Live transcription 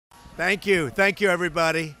Thank you. Thank you,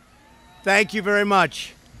 everybody. Thank you very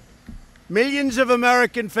much. Millions of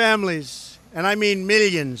American families, and I mean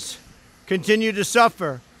millions, continue to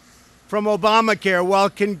suffer from Obamacare while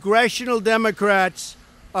congressional Democrats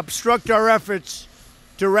obstruct our efforts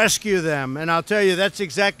to rescue them. And I'll tell you, that's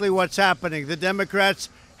exactly what's happening. The Democrats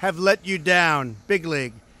have let you down, big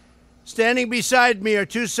league. Standing beside me are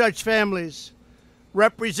two such families,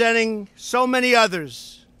 representing so many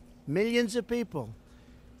others, millions of people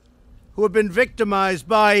who have been victimized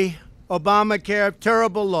by Obamacare,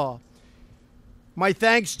 terrible law. My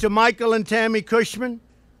thanks to Michael and Tammy Cushman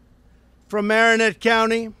from Marinette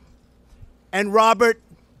County, and Robert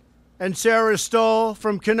and Sarah Stoll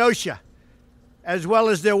from Kenosha, as well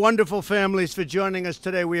as their wonderful families, for joining us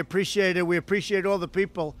today. We appreciate it. We appreciate all the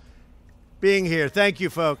people being here. Thank you,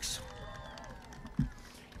 folks.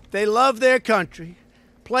 They love their country,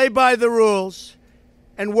 play by the rules,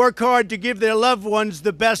 and work hard to give their loved ones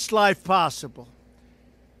the best life possible.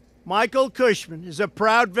 Michael Cushman is a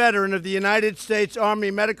proud veteran of the United States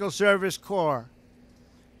Army Medical Service Corps.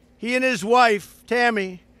 He and his wife,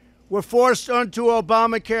 Tammy, were forced onto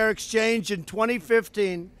Obamacare exchange in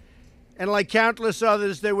 2015, and like countless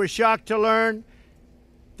others, they were shocked to learn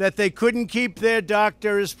that they couldn't keep their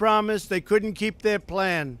doctor as promised, they couldn't keep their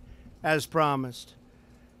plan as promised.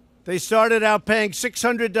 They started out paying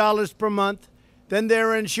 $600 per month, then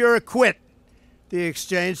their insurer quit the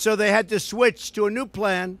exchange, so they had to switch to a new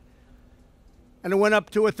plan, and it went up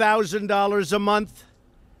to $1,000 a month,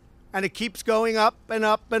 and it keeps going up and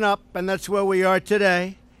up and up, and that's where we are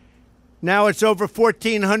today. Now it's over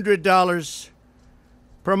 $1,400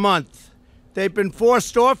 per month. They've been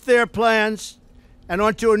forced off their plans and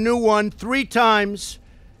onto a new one 3 times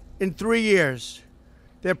in 3 years.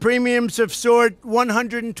 Their premiums have soared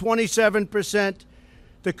 127%.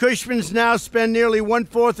 The Cushmans now spend nearly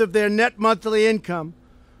 1/4 of their net monthly income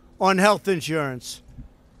on health insurance.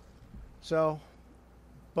 So,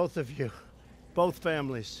 both of you, both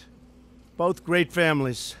families, both great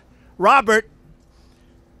families. Robert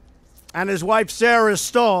and his wife Sarah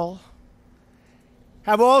Stoll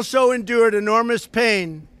have also endured enormous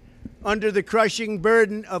pain under the crushing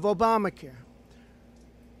burden of Obamacare.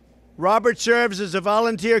 Robert serves as a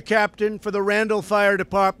volunteer captain for the Randall Fire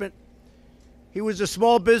Department. He was a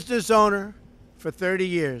small business owner for 30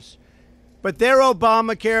 years. But their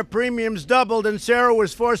Obamacare premiums doubled, and Sarah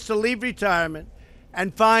was forced to leave retirement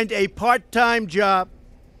and find a part-time job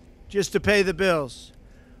just to pay the bills.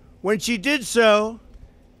 When she did so,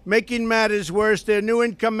 making matters worse, their new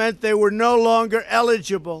income meant they were no longer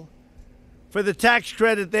eligible for the tax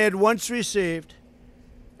credit they had once received,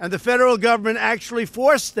 and the federal government actually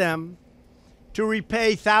forced them to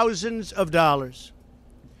repay thousands of dollars.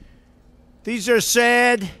 These are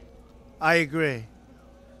sad. I agree.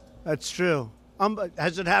 That's true.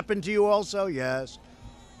 Has it happened to you also? Yes.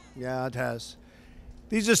 Yeah, it has.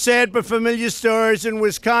 These are sad but familiar stories in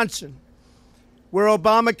Wisconsin, where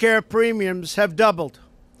Obamacare premiums have doubled.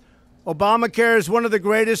 Obamacare is one of the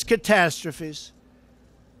greatest catastrophes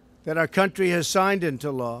that our country has signed into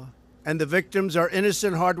law, and the victims are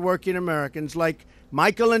innocent, hardworking Americans like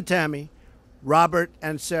Michael and Tammy, Robert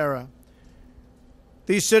and Sarah.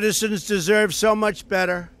 These citizens deserve so much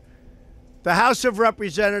better. The House of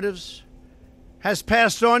Representatives has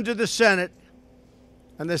passed on to the Senate,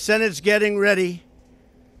 and the Senate's getting ready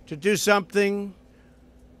to do something.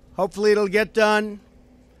 Hopefully it'll get done,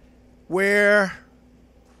 where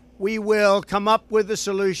we will come up with a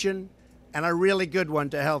solution, and a really good one,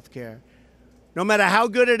 to health care. No matter how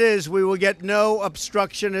good it is, we will get no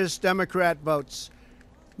obstructionist Democrat votes.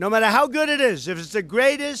 No matter how good it is, if it's the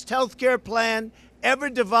greatest health care plan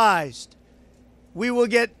ever devised, we will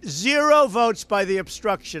get 0 votes by the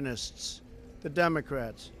obstructionists, the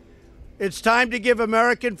Democrats. It's time to give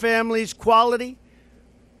American families quality,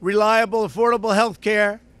 reliable, affordable health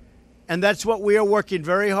care, and that's what we are working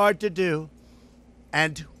very hard to do,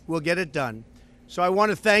 and we'll get it done. So I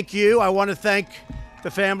want to thank you. I want to thank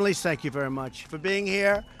the families. Thank you very much for being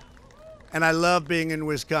here, and I love being in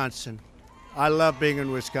Wisconsin. I love being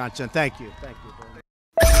in Wisconsin. Thank you. Thank you very much.